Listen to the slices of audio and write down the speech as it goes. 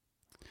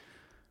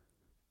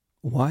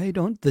Why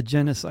don't the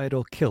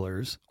genocidal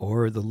killers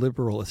or the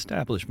liberal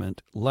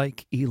establishment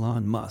like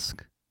Elon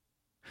Musk?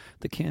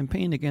 The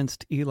campaign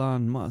against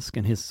Elon Musk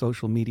and his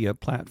social media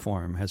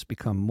platform has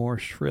become more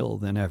shrill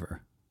than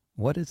ever.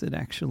 What is it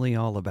actually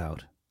all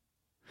about?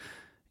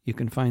 You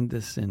can find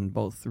this in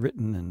both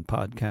written and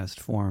podcast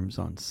forms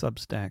on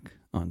Substack,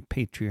 on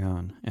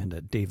Patreon, and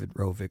at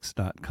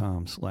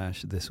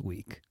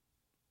davidrovics.com/thisweek.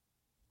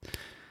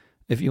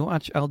 If you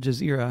watch Al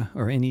Jazeera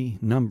or any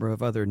number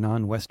of other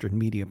non-Western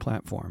media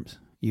platforms,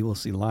 you will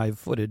see live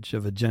footage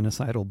of a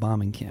genocidal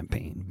bombing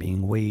campaign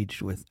being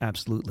waged with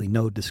absolutely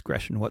no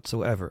discretion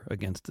whatsoever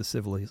against the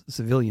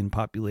civilian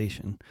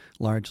population,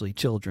 largely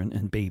children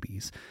and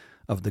babies,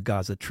 of the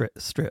Gaza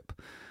Strip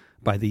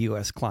by the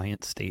U.S.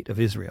 client state of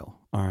Israel,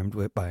 armed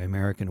by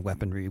American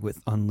weaponry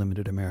with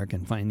unlimited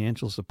American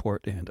financial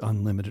support and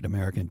unlimited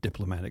American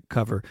diplomatic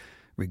cover,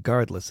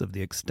 regardless of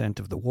the extent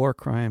of the war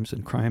crimes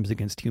and crimes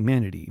against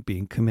humanity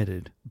being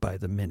committed by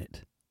the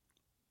minute.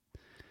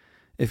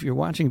 If you're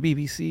watching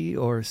BBC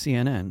or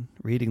CNN,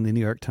 reading the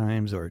New York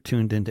Times, or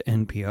tuned into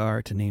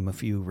NPR, to name a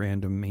few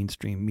random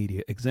mainstream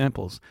media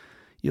examples,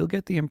 you'll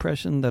get the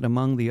impression that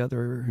among the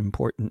other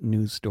important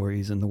news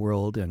stories in the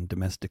world and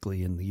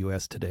domestically in the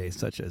U.S. today,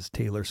 such as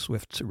Taylor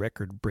Swift's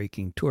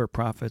record-breaking tour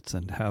profits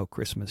and how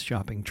Christmas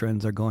shopping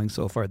trends are going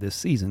so far this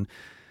season,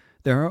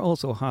 there are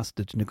also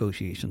hostage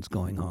negotiations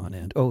going on,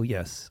 and, oh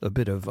yes, a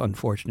bit of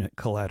unfortunate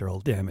collateral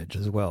damage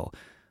as well.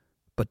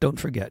 But don't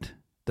forget,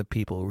 the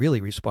people really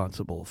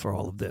responsible for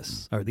all of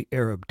this are the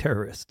Arab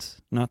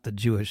terrorists, not the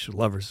Jewish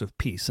lovers of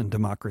peace and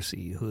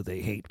democracy who they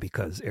hate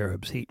because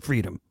Arabs hate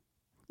freedom.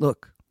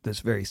 Look,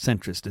 this very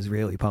centrist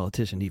Israeli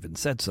politician even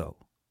said so.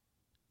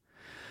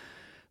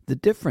 The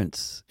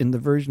difference in the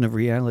version of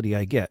reality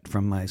I get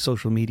from my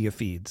social media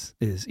feeds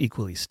is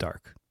equally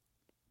stark.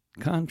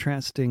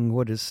 Contrasting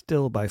what is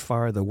still by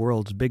far the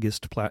world's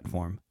biggest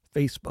platform,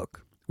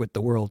 Facebook, with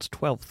the world's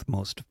 12th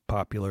most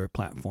popular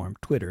platform,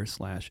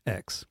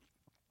 Twitter/X.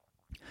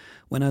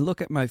 When I look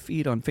at my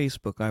feed on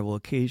Facebook, I will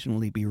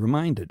occasionally be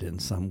reminded in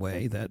some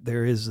way that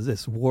there is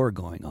this war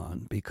going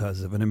on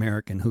because of an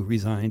American who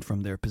resigned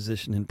from their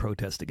position in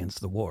protest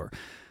against the war.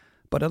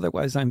 But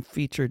otherwise, I'm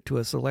featured to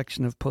a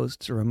selection of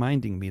posts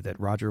reminding me that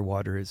Roger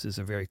Waters is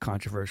a very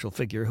controversial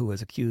figure who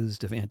is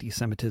accused of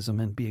anti-Semitism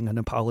and being an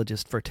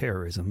apologist for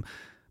terrorism.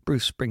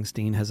 Bruce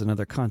Springsteen has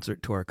another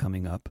concert tour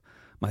coming up.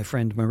 My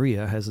friend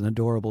Maria has an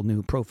adorable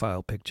new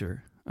profile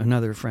picture.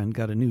 Another friend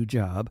got a new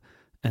job,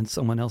 and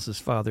someone else's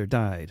father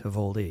died of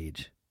old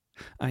age.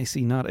 I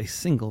see not a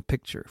single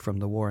picture from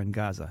the war in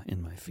Gaza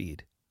in my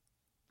feed.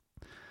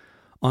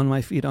 On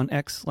my feed on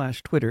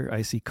X/Twitter,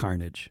 I see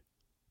carnage.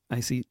 I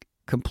see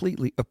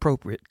completely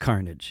appropriate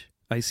carnage.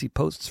 I see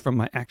posts from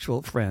my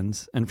actual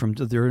friends and from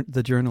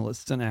the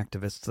journalists and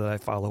activists that I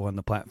follow on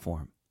the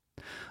platform.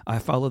 I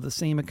follow the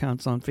same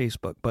accounts on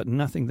Facebook, but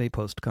nothing they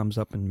post comes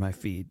up in my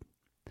feed.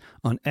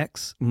 On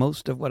X,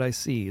 most of what I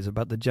see is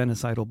about the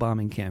genocidal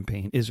bombing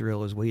campaign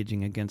Israel is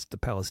waging against the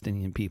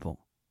Palestinian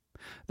people.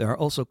 There are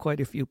also quite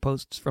a few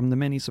posts from the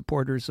many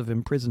supporters of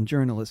imprisoned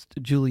journalist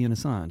Julian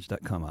Assange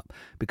that come up,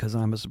 because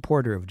I'm a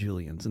supporter of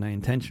Julian's and I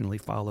intentionally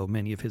follow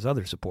many of his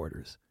other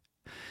supporters.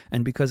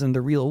 And because in the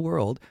real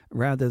world,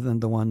 rather than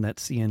the one that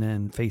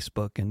CNN,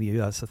 Facebook, and the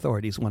U.S.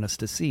 authorities want us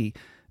to see,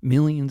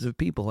 millions of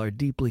people are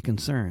deeply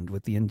concerned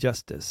with the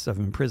injustice of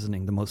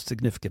imprisoning the most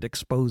significant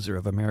exposer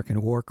of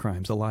American war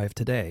crimes alive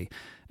today,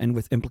 and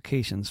with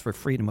implications for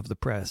freedom of the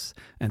press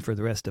and for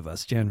the rest of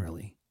us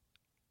generally.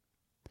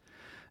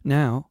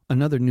 Now,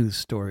 another news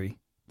story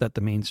that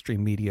the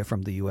mainstream media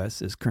from the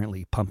U.S. is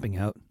currently pumping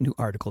out new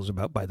articles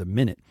about by the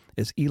minute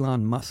is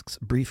Elon Musk's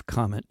brief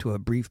comment to a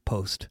brief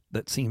post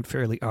that seemed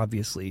fairly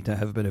obviously to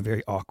have been a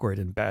very awkward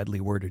and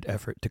badly worded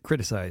effort to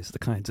criticize the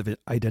kinds of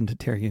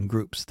identitarian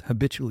groups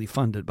habitually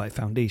funded by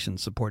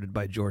foundations supported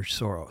by George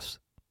Soros.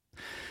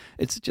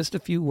 It's just a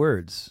few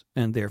words,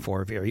 and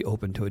therefore very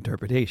open to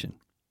interpretation.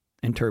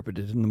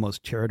 Interpreted in the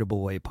most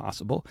charitable way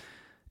possible,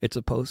 it's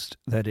a post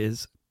that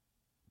is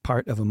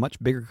part of a much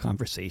bigger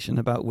conversation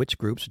about which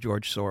groups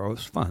George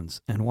Soros funds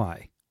and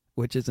why,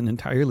 which is an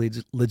entirely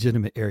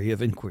legitimate area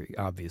of inquiry,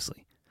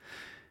 obviously.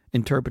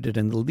 Interpreted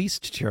in the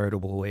least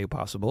charitable way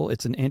possible,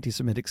 it's an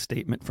anti-Semitic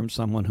statement from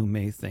someone who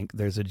may think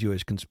there's a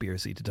Jewish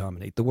conspiracy to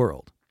dominate the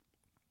world.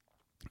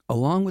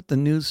 Along with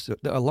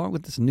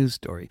this news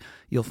story,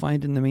 you'll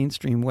find in the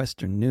mainstream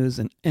Western news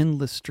an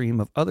endless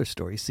stream of other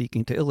stories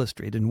seeking to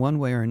illustrate in one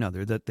way or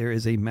another that there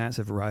is a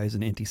massive rise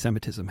in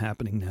anti-Semitism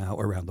happening now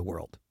around the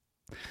world.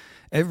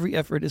 Every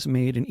effort is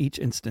made in each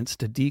instance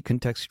to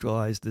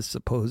decontextualize this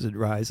supposed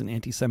rise in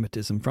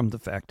anti-Semitism from the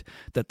fact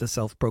that the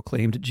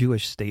self-proclaimed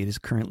Jewish state is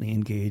currently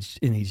engaged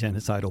in a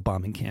genocidal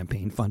bombing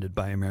campaign funded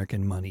by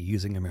American money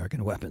using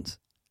American weapons.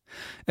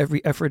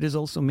 Every effort is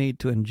also made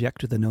to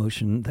inject the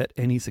notion that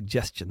any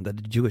suggestion that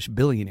a Jewish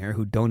billionaire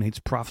who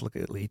donates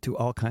profligately to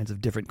all kinds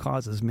of different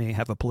causes may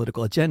have a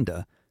political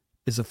agenda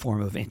is a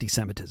form of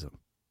anti-Semitism.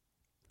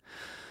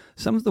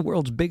 Some of the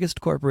world's biggest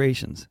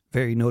corporations,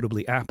 very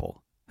notably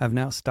Apple, have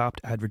now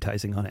stopped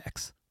advertising on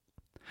X.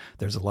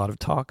 There's a lot of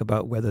talk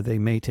about whether they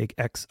may take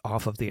X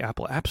off of the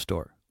Apple App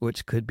Store,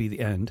 which could be the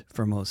end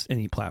for most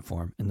any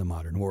platform in the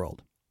modern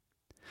world.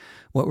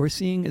 What we're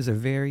seeing is a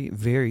very,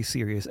 very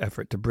serious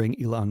effort to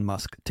bring Elon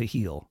Musk to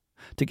heel,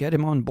 to get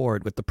him on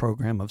board with the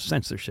program of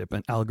censorship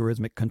and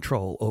algorithmic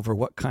control over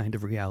what kind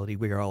of reality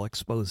we are all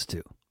exposed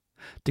to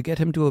get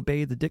him to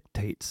obey the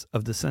dictates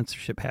of the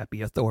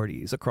censorship-happy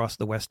authorities across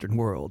the Western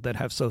world that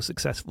have so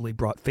successfully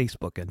brought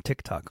Facebook and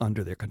TikTok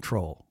under their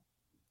control.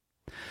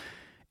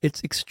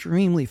 It's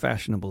extremely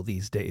fashionable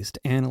these days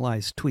to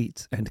analyze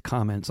tweets and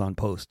comments on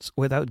posts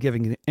without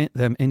giving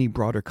them any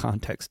broader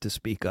context to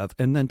speak of,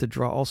 and then to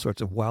draw all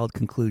sorts of wild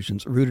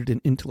conclusions rooted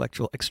in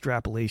intellectual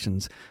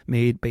extrapolations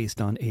made based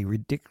on a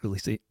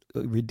ridiculously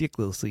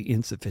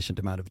insufficient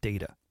amount of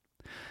data.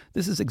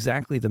 This is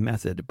exactly the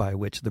method by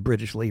which the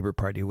British Labour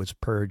Party was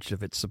purged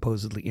of its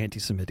supposedly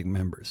anti-Semitic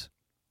members.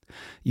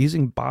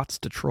 Using bots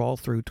to trawl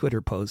through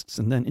Twitter posts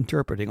and then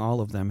interpreting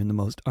all of them in the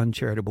most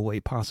uncharitable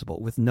way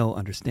possible with no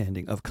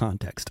understanding of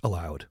context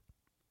allowed.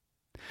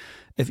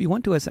 If you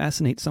want to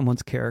assassinate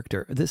someone's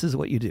character, this is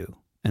what you do,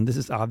 and this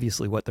is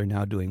obviously what they're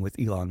now doing with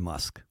Elon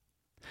Musk.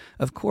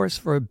 Of course,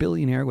 for a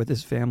billionaire with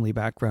his family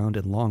background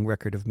and long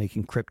record of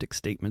making cryptic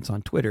statements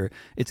on Twitter,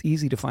 it's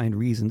easy to find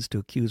reasons to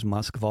accuse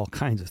Musk of all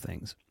kinds of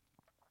things.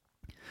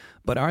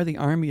 But are the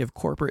army of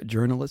corporate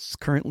journalists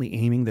currently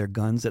aiming their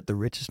guns at the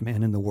richest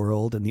man in the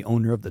world and the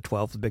owner of the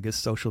 12th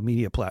biggest social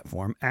media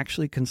platform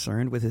actually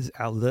concerned with his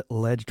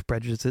alleged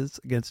prejudices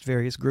against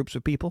various groups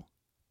of people?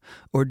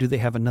 Or do they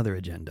have another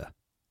agenda?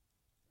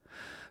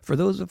 For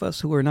those of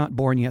us who were not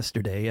born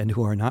yesterday and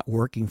who are not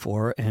working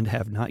for and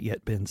have not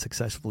yet been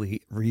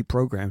successfully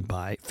reprogrammed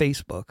by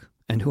Facebook,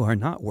 and who are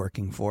not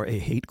working for a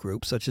hate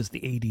group such as the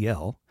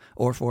ADL,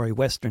 or for a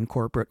Western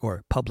corporate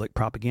or public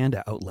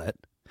propaganda outlet,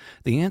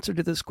 the answer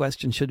to this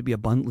question should be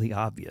abundantly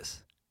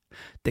obvious.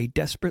 They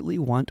desperately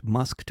want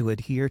Musk to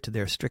adhere to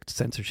their strict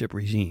censorship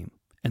regime,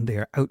 and they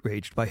are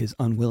outraged by his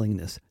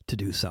unwillingness to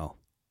do so.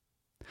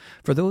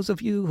 For those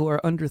of you who are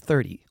under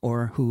 30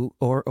 or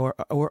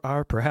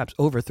are perhaps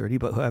over 30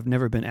 but who have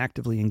never been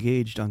actively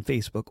engaged on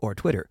Facebook or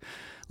Twitter,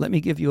 let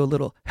me give you a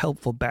little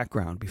helpful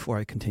background before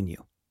I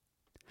continue.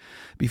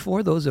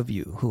 Before those of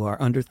you who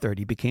are under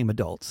 30 became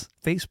adults,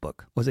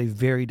 Facebook was a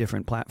very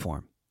different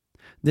platform.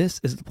 This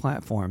is the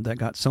platform that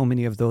got so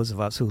many of those of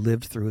us who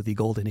lived through the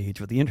golden age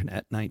of the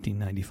internet,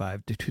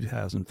 1995 to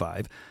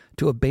 2005,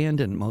 to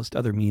abandon most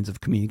other means of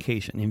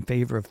communication in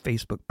favor of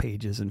Facebook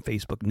pages and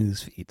Facebook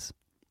news feeds.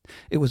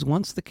 It was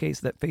once the case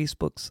that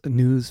Facebook's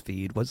news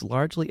feed was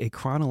largely a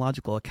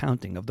chronological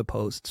accounting of the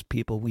posts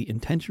people we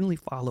intentionally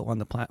follow on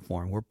the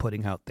platform were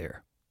putting out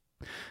there.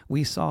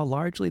 We saw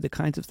largely the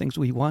kinds of things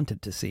we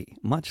wanted to see,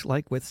 much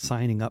like with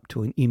signing up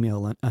to an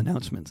email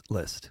announcements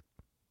list.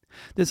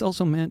 This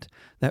also meant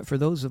that for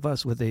those of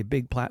us with a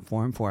big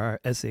platform for our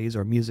essays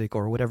or music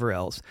or whatever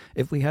else,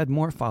 if we had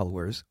more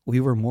followers,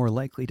 we were more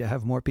likely to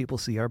have more people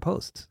see our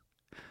posts.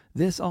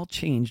 This all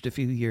changed a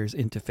few years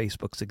into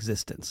Facebook's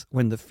existence,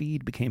 when the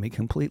feed became a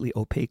completely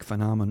opaque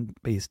phenomenon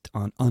based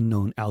on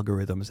unknown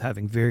algorithms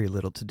having very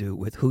little to do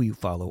with who you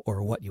follow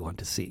or what you want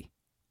to see.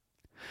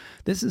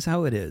 This is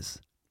how it is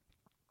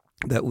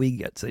that we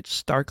get such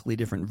starkly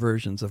different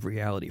versions of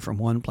reality from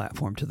one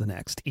platform to the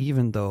next,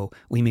 even though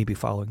we may be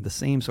following the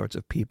same sorts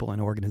of people and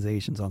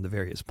organizations on the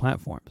various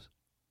platforms.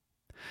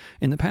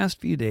 In the past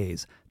few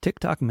days,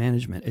 TikTok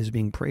management is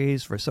being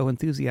praised for so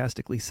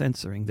enthusiastically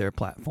censoring their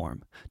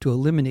platform to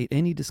eliminate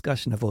any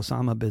discussion of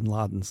Osama bin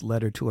Laden's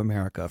letter to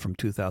America from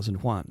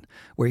 2001,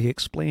 where he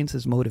explains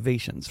his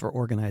motivations for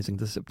organizing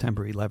the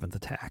September 11th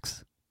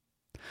attacks.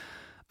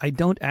 I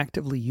don't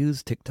actively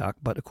use TikTok,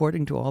 but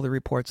according to all the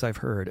reports I've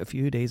heard a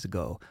few days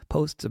ago,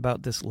 posts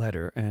about this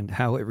letter and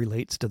how it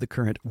relates to the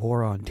current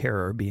war on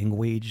terror being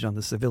waged on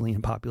the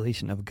civilian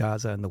population of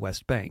Gaza and the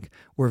West Bank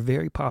were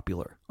very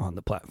popular on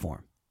the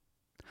platform.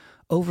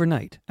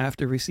 Overnight,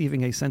 after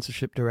receiving a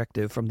censorship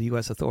directive from the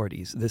U.S.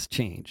 authorities, this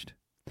changed.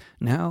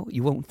 Now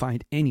you won't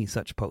find any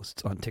such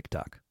posts on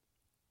TikTok.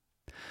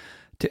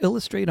 To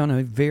illustrate on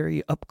a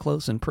very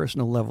up-close and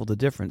personal level the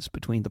difference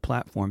between the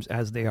platforms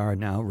as they are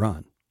now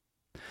run,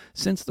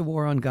 since the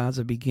war on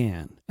Gaza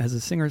began, as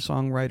a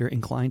singer-songwriter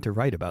inclined to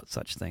write about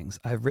such things,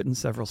 I've written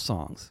several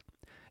songs.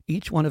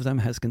 Each one of them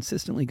has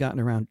consistently gotten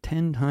around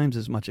 10 times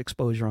as much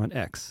exposure on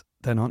X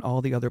than on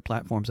all the other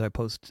platforms I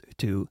post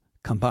to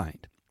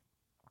combined.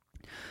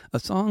 A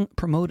song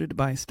promoted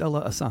by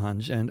Stella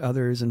Assange and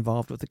others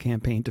involved with the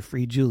campaign to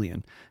free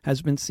Julian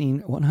has been seen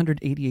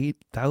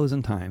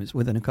 188,000 times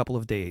within a couple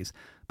of days,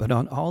 but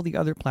on all the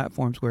other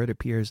platforms where it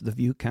appears, the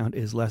view count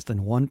is less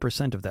than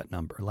 1% of that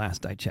number,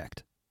 last I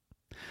checked.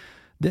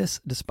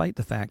 This, despite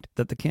the fact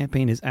that the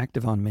campaign is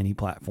active on many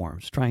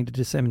platforms, trying to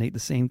disseminate the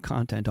same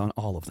content on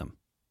all of them.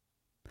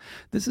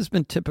 This has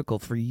been typical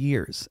for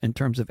years in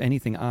terms of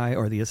anything I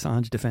or the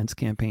Assange Defense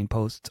Campaign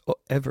posts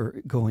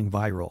ever going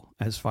viral,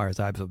 as far as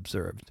I've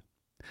observed.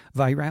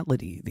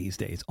 Virality these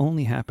days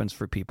only happens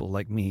for people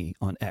like me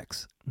on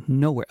X,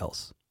 nowhere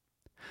else.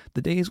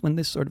 The days when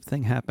this sort of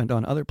thing happened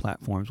on other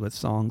platforms with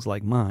songs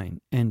like mine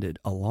ended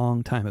a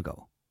long time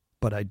ago.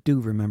 but I do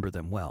remember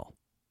them well.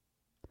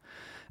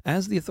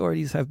 As the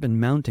authorities have been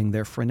mounting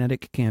their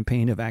frenetic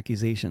campaign of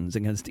accusations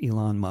against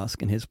Elon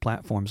Musk and his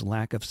platform's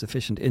lack of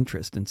sufficient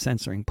interest in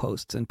censoring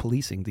posts and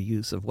policing the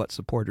use of what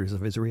supporters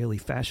of Israeli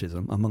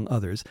fascism, among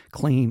others,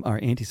 claim are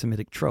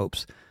anti-Semitic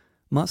tropes,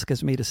 Musk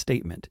has made a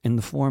statement, in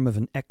the form of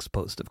an X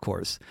post, of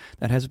course,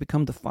 that has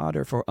become the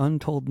fodder for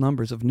untold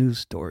numbers of news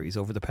stories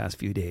over the past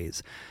few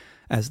days,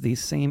 as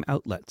these same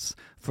outlets,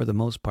 for the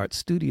most part,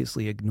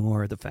 studiously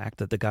ignore the fact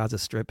that the Gaza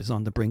Strip is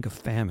on the brink of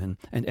famine,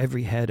 and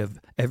every head of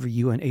every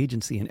UN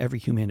agency and every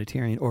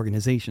humanitarian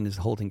organization is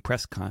holding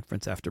press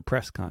conference after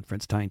press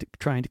conference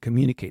trying to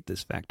communicate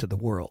this fact to the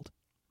world.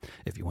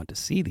 If you want to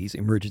see these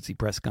emergency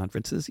press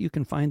conferences, you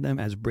can find them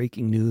as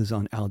breaking news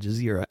on Al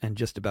Jazeera and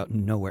just about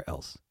nowhere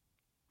else.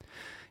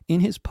 In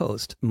his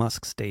post,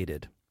 Musk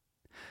stated,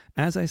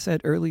 "As I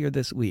said earlier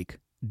this week,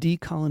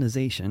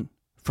 decolonization,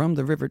 from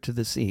the river to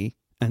the sea,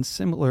 and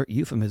similar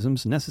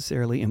euphemisms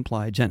necessarily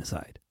imply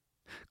genocide.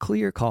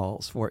 Clear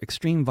calls for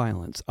extreme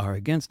violence are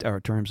against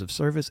our terms of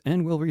service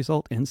and will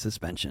result in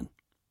suspension."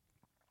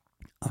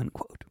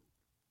 Unquote.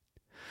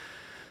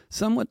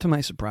 Somewhat to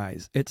my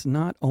surprise, it's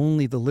not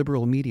only the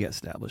liberal media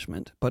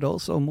establishment, but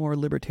also more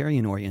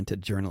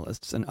libertarian-oriented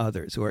journalists and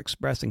others who are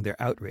expressing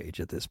their outrage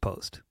at this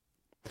post.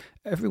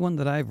 Everyone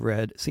that I've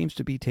read seems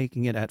to be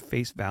taking it at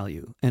face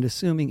value and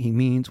assuming he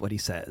means what he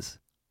says.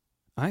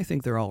 I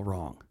think they're all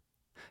wrong.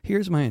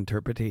 Here's my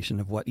interpretation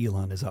of what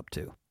Elon is up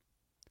to.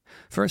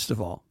 First of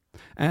all,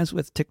 as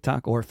with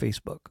TikTok or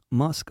Facebook,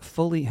 Musk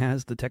fully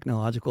has the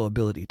technological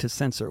ability to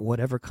censor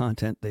whatever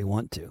content they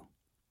want to.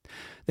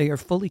 They are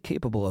fully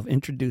capable of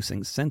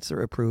introducing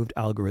censor-approved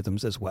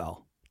algorithms as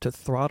well, to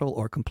throttle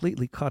or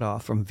completely cut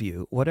off from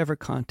view whatever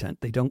content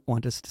they don't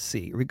want us to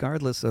see,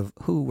 regardless of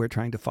who we're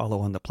trying to follow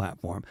on the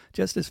platform,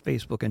 just as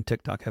Facebook and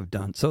TikTok have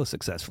done so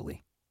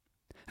successfully.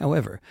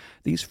 However,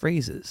 these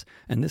phrases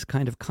and this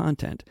kind of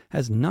content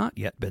has not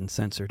yet been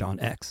censored on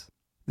X.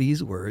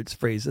 These words,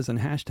 phrases, and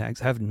hashtags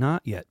have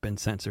not yet been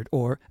censored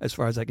or, as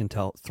far as I can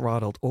tell,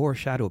 throttled or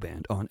shadow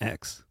banned on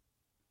X.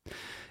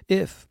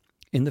 If,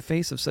 in the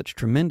face of such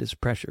tremendous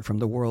pressure from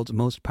the world's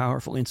most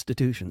powerful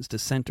institutions to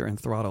censor and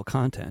throttle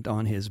content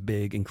on his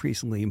big,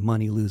 increasingly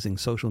money-losing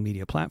social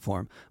media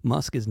platform,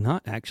 Musk is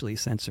not actually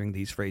censoring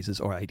these phrases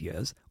or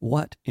ideas,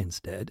 what,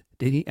 instead,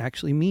 did he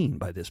actually mean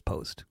by this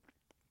post?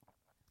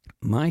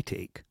 My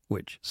take,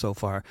 which so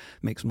far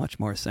makes much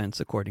more sense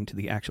according to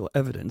the actual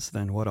evidence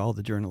than what all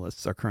the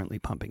journalists are currently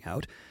pumping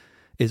out,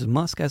 is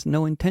Musk has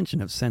no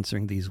intention of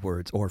censoring these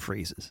words or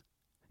phrases.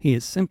 He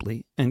is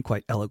simply, and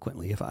quite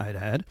eloquently if I'd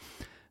add,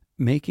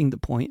 making the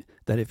point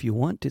that if you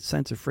want to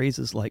censor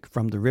phrases like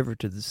 "from the river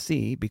to the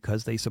sea"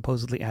 because they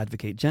supposedly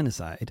advocate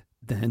genocide,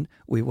 then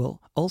we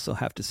will also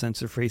have to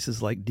censor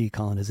phrases like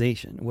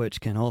decolonization, which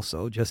can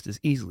also just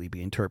as easily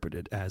be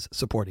interpreted as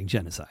supporting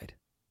genocide.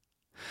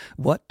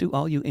 What do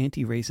all you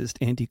anti-racist,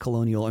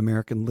 anti-colonial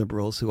American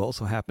liberals who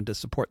also happen to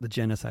support the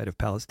genocide of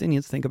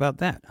Palestinians think about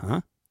that,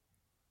 huh?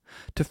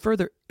 To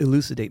further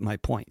elucidate my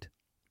point,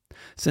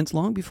 since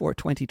long before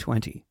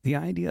 2020, the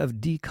idea of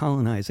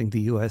decolonizing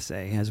the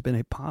USA has been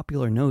a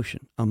popular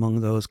notion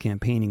among those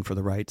campaigning for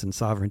the rights and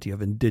sovereignty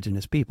of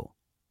indigenous people.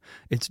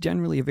 It's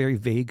generally a very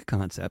vague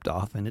concept,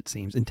 often it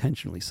seems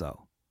intentionally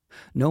so.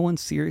 No one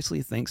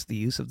seriously thinks the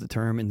use of the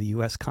term in the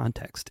U.S.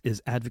 context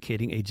is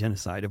advocating a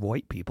genocide of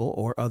white people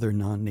or other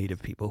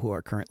non-native people who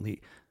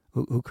currently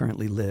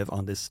live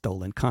on this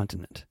stolen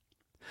continent.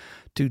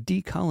 To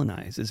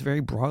decolonize is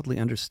very broadly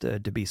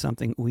understood to be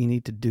something we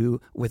need to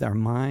do with our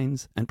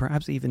minds, and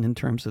perhaps even in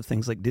terms of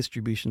things like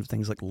distribution of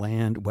things like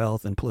land,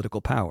 wealth, and political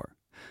power.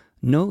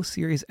 No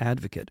serious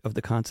advocate of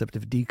the concept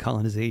of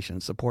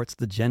decolonization supports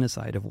the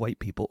genocide of white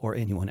people or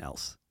anyone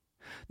else.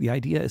 The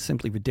idea is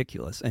simply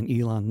ridiculous, and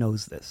Elon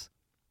knows this.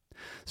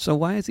 So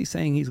why is he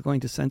saying he's going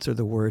to censor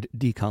the word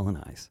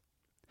decolonize?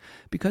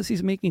 Because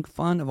he's making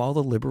fun of all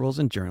the liberals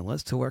and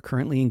journalists who are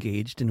currently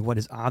engaged in what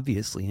is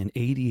obviously an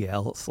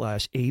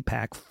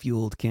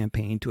ADL/AIPAC-fueled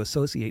campaign to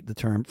associate the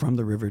term "from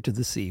the river to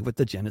the sea" with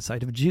the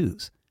genocide of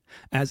Jews,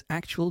 as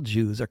actual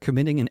Jews are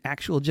committing an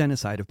actual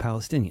genocide of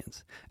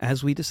Palestinians,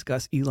 as we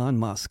discuss Elon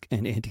Musk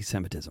and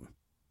anti-Semitism.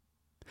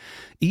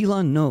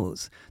 Elon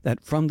knows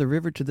that "from the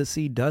river to the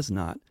sea" does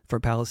not, for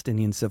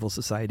Palestinian civil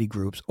society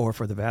groups or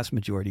for the vast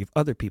majority of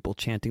other people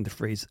chanting the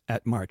phrase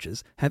at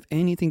marches, have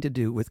anything to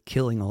do with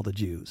killing all the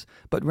Jews,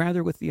 but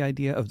rather with the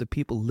idea of the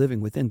people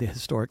living within the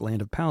historic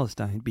land of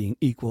Palestine being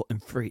equal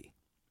and free.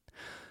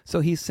 So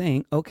he's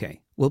saying,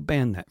 okay, we'll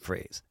ban that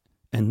phrase.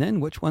 And then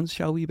which ones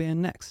shall we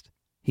ban next?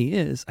 He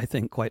is, I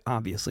think, quite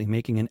obviously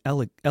making an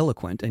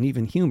eloquent and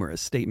even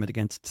humorous statement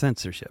against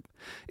censorship,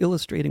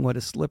 illustrating what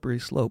a slippery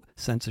slope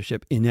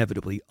censorship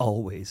inevitably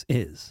always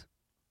is.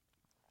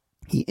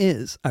 He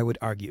is, I would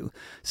argue,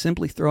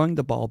 simply throwing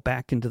the ball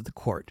back into the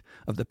court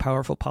of the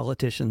powerful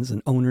politicians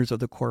and owners of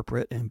the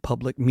corporate and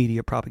public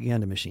media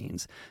propaganda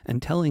machines,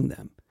 and telling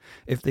them,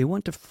 if they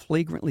want to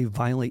flagrantly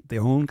violate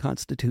their own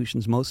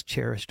Constitution's most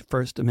cherished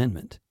First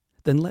Amendment,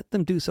 then let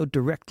them do so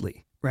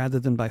directly, rather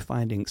than by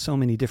finding so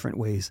many different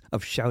ways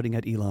of shouting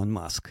at Elon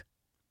Musk.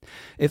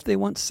 If they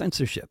want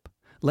censorship,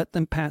 let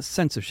them pass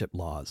censorship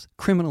laws,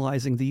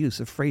 criminalizing the use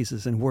of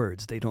phrases and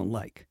words they don't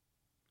like.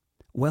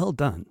 Well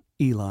done,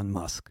 Elon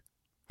Musk.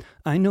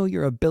 I know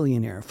you're a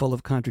billionaire full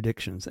of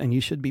contradictions, and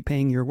you should be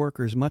paying your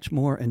workers much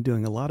more and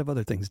doing a lot of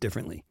other things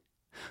differently.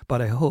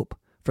 But I hope,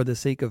 for the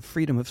sake of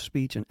freedom of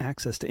speech and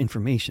access to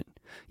information,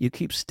 you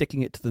keep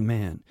sticking it to the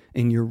man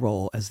in your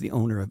role as the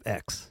owner of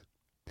X.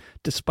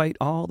 Despite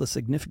all the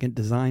significant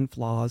design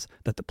flaws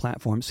that the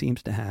platform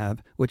seems to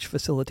have, which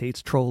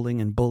facilitates trolling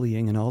and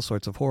bullying and all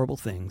sorts of horrible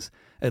things,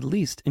 at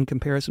least in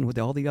comparison with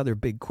all the other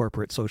big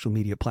corporate social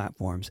media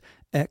platforms,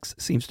 X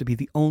seems to be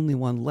the only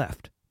one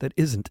left that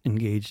isn't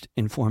engaged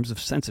in forms of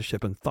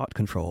censorship and thought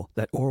control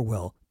that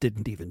Orwell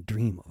didn't even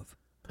dream of.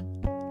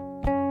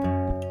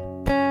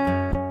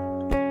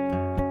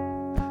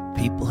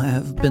 People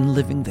have been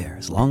living there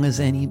as long as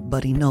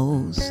anybody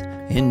knows,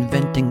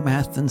 inventing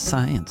math and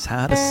science,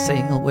 how to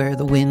sail where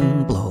the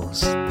wind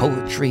blows.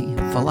 Poetry,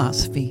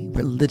 philosophy,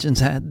 religions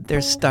had their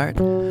start.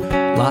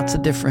 Lots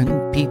of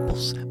different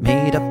peoples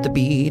made up the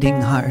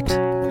beating heart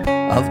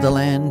of the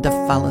land of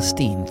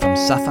Palestine, from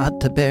Safa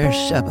to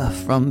Beersheba,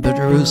 from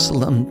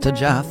Jerusalem to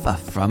Jaffa,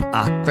 from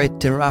Acre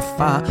to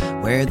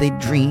Rafah, where they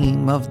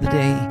dream of the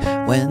day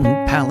when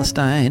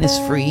Palestine is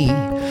free,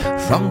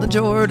 from the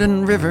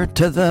Jordan River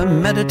to the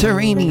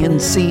Mediterranean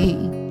Sea.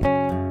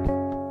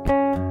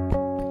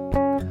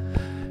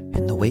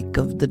 In the wake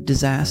of the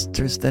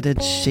disasters that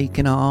had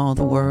shaken all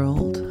the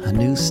world, a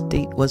new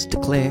state was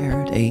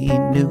declared, a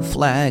new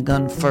flag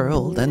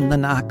unfurled, and the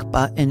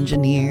Nakba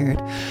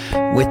engineered.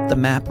 With the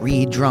map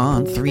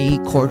redrawn,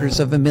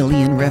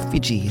 750,000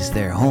 refugees,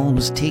 their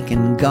homes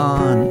taken,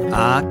 gone,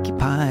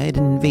 occupied,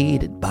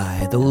 invaded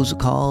by those who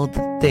called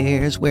it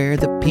theirs, where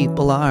the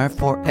people are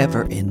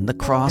forever in the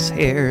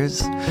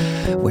crosshairs,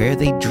 where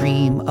they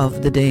dream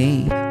of the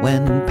day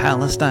when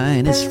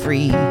Palestine is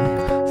free,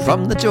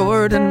 from the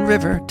Jordan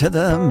River to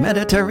the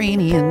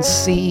Mediterranean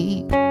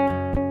Sea.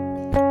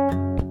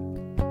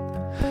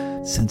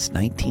 Since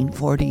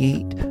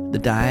 1948, the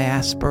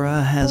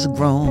diaspora has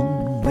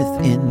grown,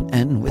 within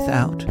and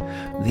without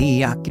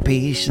the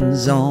occupation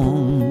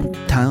zone.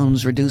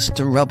 Towns reduced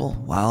to rubble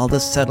while the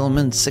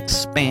settlements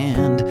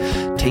expand,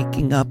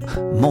 taking up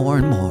more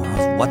and more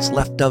of what's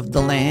left of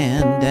the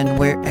land. And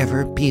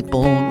wherever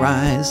people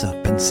rise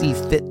up and see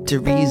fit to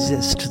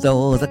resist,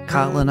 though the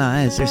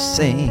colonizers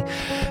say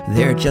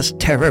they're just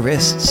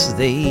terrorists,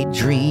 they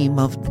dream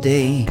of the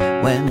day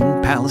when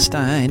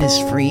Palestine is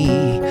free,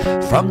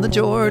 from the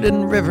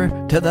Jordan River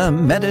to the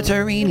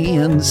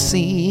Mediterranean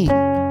Sea.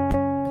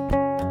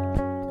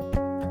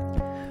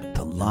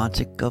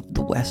 Logic of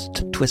the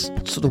West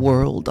twists the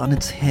world on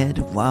its head,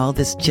 while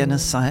this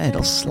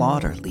genocidal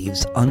slaughter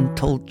leaves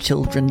untold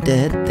children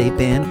dead. They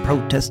ban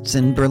protests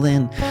in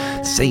Berlin,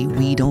 say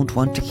we don't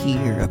want to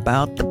hear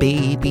about the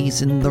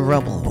babies in the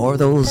rubble, or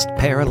those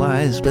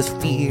paralyzed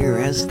with fear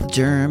as the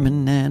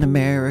German and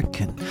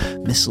American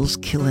missiles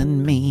kill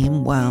and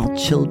maim, while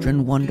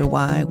children wonder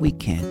why we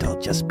can't all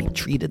just be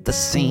treated the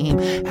same,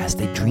 as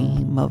they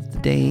dream of the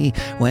day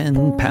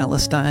when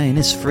Palestine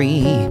is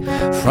free,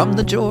 from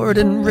the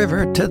Jordan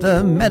River to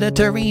the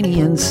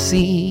Mediterranean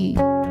Sea.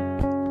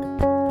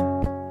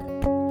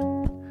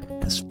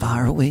 As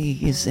far away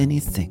as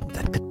anything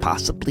that could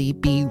possibly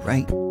be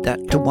right,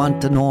 that to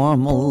want a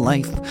normal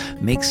life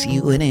makes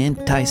you an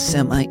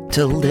anti-Semite,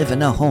 to live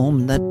in a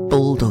home that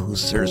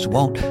bulldozers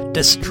won't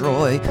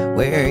destroy,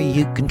 where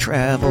you can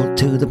travel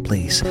to the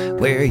place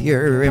where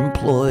you're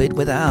employed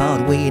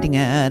without waiting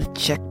at a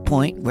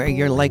checkpoint where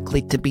you're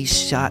likely to be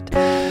shot,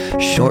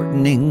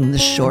 shortening the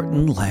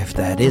shortened life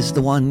that is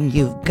the one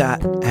you've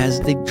got,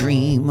 as they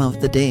dream of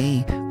the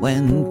day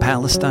when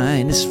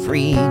Palestine is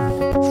free,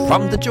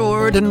 from the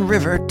Jordan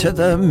River to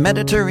the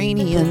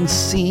Mediterranean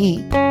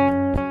Sea.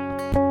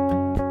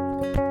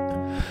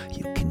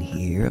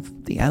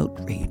 Of the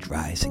outrage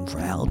rising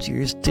from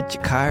Algiers to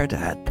Jakarta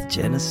at the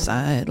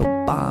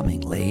genocidal bombing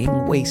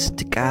laying waste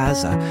to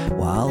Gaza,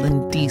 while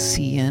in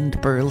DC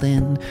and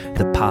Berlin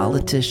the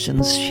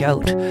politicians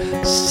shout,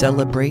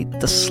 celebrate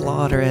the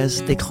slaughter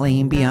as they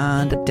claim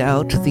beyond a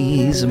doubt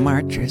these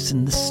marchers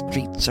in the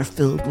streets are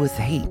filled with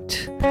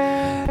hate.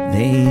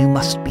 They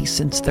must be,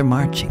 since they're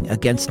marching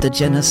against a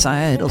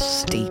genocidal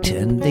state,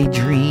 and they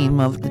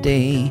dream of the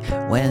day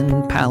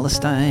when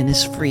Palestine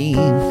is free,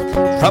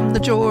 from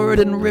the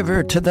Jordan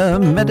River to the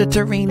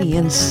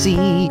Mediterranean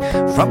Sea,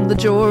 from the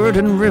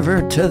Jordan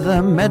River to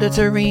the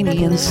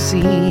Mediterranean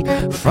Sea,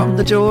 from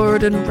the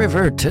Jordan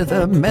River to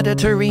the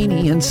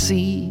Mediterranean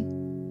Sea.